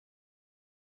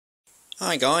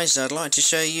Hi guys, I'd like to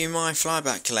show you my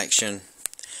Flyback collection.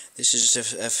 This is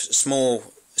just a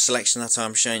small selection that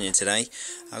I'm showing you today.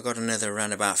 I've got another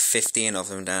around about 15 of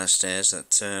them downstairs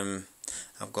that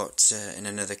I've got in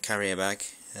another carrier bag,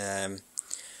 and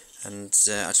I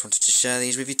just wanted to share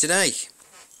these with you today.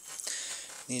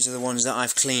 These are the ones that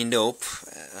I've cleaned up.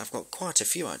 I've got quite a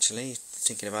few actually,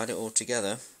 thinking about it all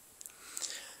together.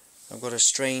 I've got a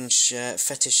strange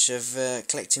fetish of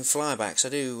collecting flybacks. I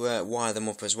do wire them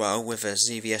up as well with a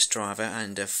ZVS driver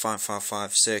and a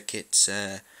 555 circuit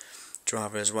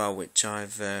driver as well, which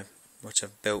I've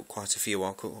built quite a few.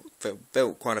 I've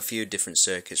built quite a few different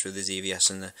circuits with the ZVS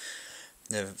and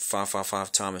the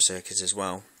 555 timer circuits as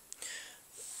well.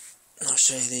 I'll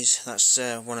show you these. That's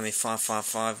one of my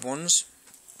 555 ones.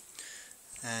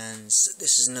 And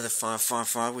this is another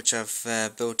 555 which I've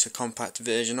built a compact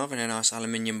version of in a nice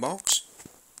aluminium box.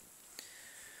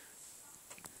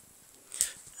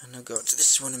 And I've got,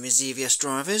 this is one of my ZVS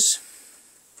drivers.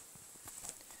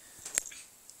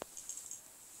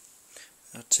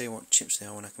 I'll tell you what chips they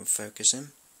are when I can focus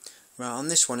them. Right, on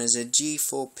this one is a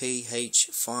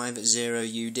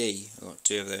G4PH50UD. I've got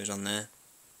two of those on there.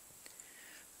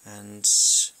 And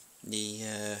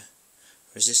the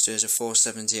resistor is a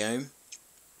 470 ohm.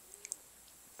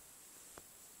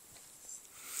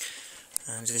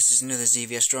 And this is another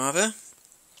ZVS driver,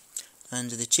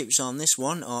 and the chips on this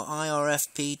one are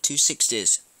IRFP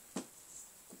 260s,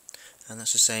 and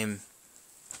that's the same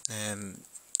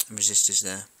resistors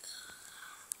there.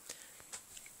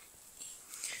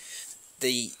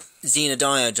 The Xena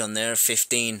diodes on there are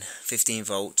 15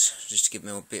 volts, just to give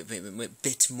me a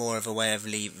bit more of a way of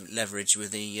leverage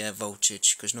with the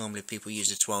voltage, because normally people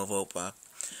use a 12 volt, but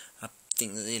I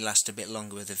think that they last a bit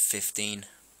longer with the 15.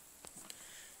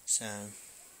 So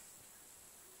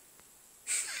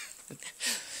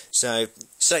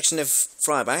selection of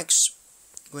flybacks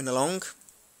going along.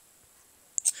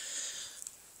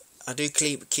 I do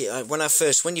keep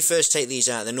when you first take these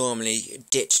out, they're normally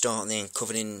ditched, aren't they, and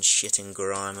covered in shit and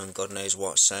grime and God knows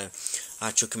what. So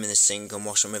I chuck them in the sink and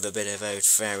wash them with a bit of old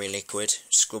fairy liquid,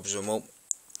 scrubs them up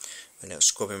with a little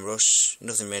scrubbing brush.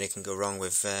 Nothing really can go wrong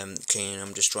with cleaning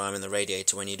them. Just dry them in the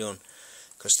radiator when you're done,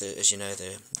 because as you know,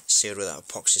 they're sealed with that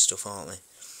epoxy stuff, aren't they?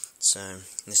 So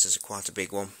this is quite a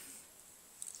big one.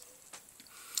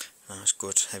 Nice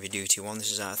good heavy duty one.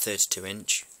 This is our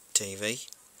 32-inch TV.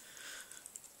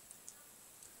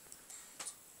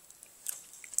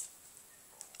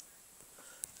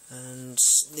 And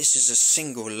this is a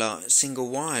single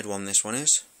wired one. This one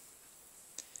is.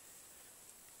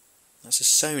 That's a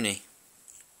Sony.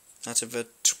 Out of a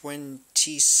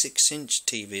 26-inch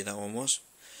TV that one was.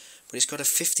 But it's got a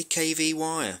 50 kV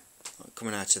wire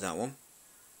coming out of that one.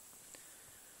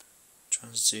 Try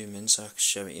and zoom in so I can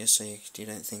show it you, so you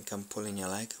don't think I'm pulling your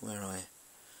leg. Where are you?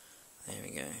 There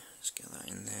we go. Let's get that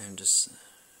in there and just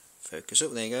focus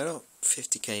up. There you go.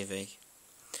 50 kV.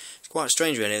 It's quite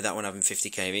strange really that one having 50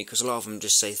 kV, because a lot of them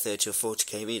just say 30 or 40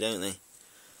 kV, don't they?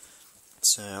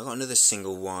 So I've got another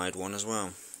single wired one as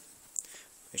well,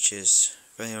 which is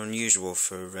very unusual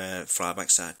for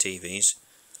flybacks out of TVs.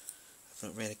 I've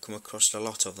not really come across a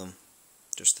lot of them,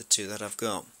 just the two that I've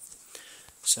got.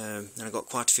 So, and I've got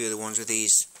quite a few of the ones with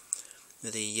these,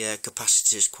 with the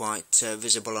capacitors quite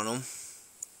visible on them.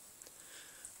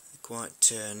 They're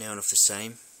quite near enough the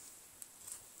same.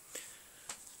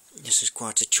 This is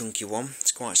quite a chunky one.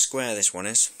 It's quite square, this one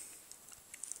is.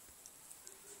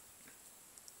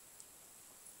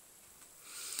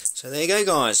 So there you go,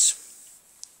 guys.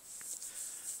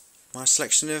 My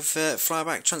selection of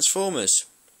flyback transformers.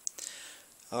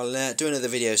 I'll do another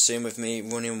video soon with me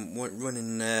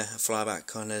running a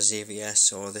flyback on a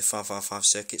ZVS or the 555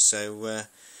 circuit, so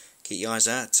keep your eyes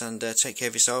out and take care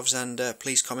of yourselves, and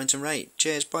please comment and rate.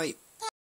 Cheers, bye.